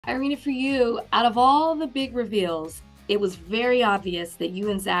Irina, for you, out of all the big reveals, it was very obvious that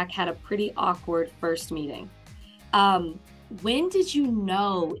you and Zack had a pretty awkward first meeting. Um, when did you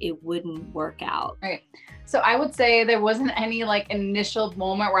know it wouldn't work out? Right. So I would say there wasn't any like initial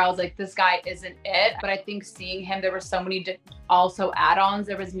moment where I was like, this guy isn't it. But I think seeing him, there were so many also add-ons.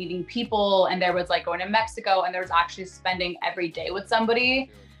 There was meeting people, and there was like going to Mexico, and there was actually spending every day with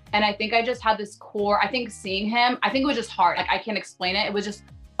somebody. And I think I just had this core, I think seeing him, I think it was just hard. Like I can't explain it. It was just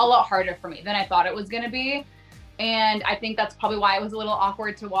a lot harder for me than I thought it was going to be. And I think that's probably why it was a little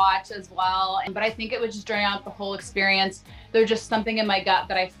awkward to watch as well. But I think it was just during out the whole experience, there's just something in my gut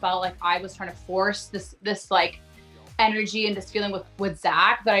that I felt like I was trying to force this like energy and this feeling with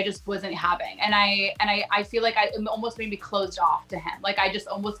Zack that I just wasn't having. And I feel like it almost made me closed off to him. Like I just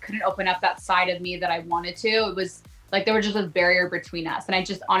almost couldn't open up that side of me that I wanted to. It was like there was just a barrier between us. And I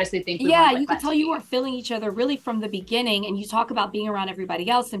just honestly think you could tell you weren't feeling each other really from the beginning. And you talk about being around everybody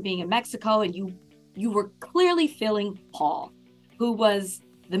else and being in Mexico, and you were clearly feeling Paul, who was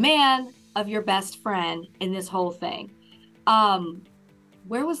the man of your best friend in this whole thing.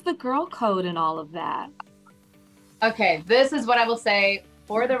 Where was the girl code in all of that? Okay, this is what I will say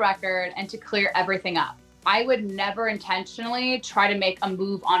for the record and to clear everything up. I would never intentionally try to make a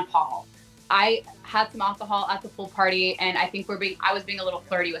move on Paul. I had some alcohol at the pool party, and I think I was being a little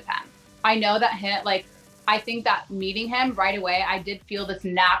flirty with him. I know that I think that meeting him right away, I did feel this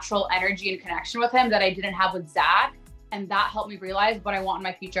natural energy and connection with him that I didn't have with Zack. And that helped me realize what I want in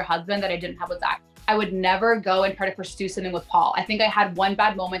my future husband that I didn't have with Zack. I would never go and try to pursue something with Paul. I think I had one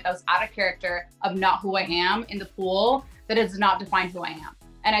bad moment that was out of character of not who I am in the pool that does not define who I am.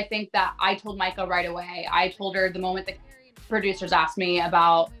 And I think that I told Micah right away. I told her the moment the producers asked me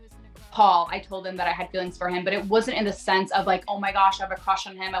about Paul, I told him that I had feelings for him, but it wasn't in the sense of like, oh my gosh, I have a crush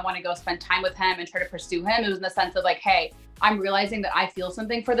on him. I want to go spend time with him and try to pursue him. It was in the sense of like, hey, I'm realizing that I feel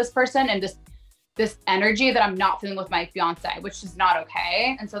something for this person and this energy that I'm not feeling with my fiance, which is not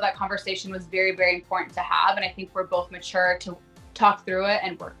okay. And so that conversation was very, very important to have. And I think we're both mature to talk through it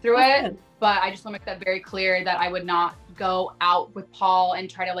and work through it. But I just want to make that very clear that I would not go out with Paul and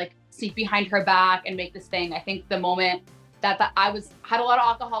try to like sneak behind her back and make this thing. I think the moment that had a lot of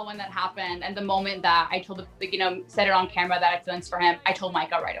alcohol when that happened, and the moment that I told said it on camera that I had feelings for him, I told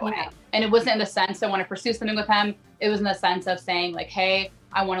Micah right away. Yeah. And it wasn't in the sense I want to pursue something with him. It was in the sense of saying like, hey,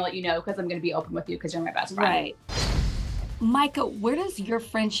 I want to let you know because I'm going to be open with you because you're my best friend. Right. Micah, where does your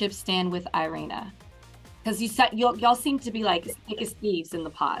friendship stand with Irina? Because y'all seem to be like thick as thieves in the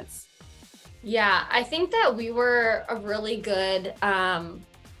pods. Yeah, I think that we were a really good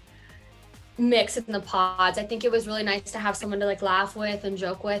mix in the pods. I think it was really nice to have someone to like laugh with and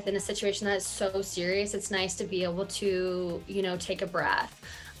joke with in a situation that is so serious. It's nice to be able to, take a breath.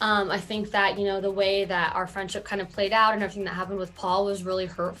 I think that, the way that our friendship kind of played out and everything that happened with Paul was really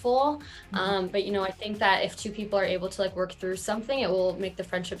hurtful. But, I think that if two people are able to like work through something, it will make the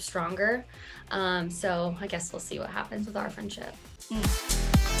friendship stronger. So I guess we'll see what happens with our friendship.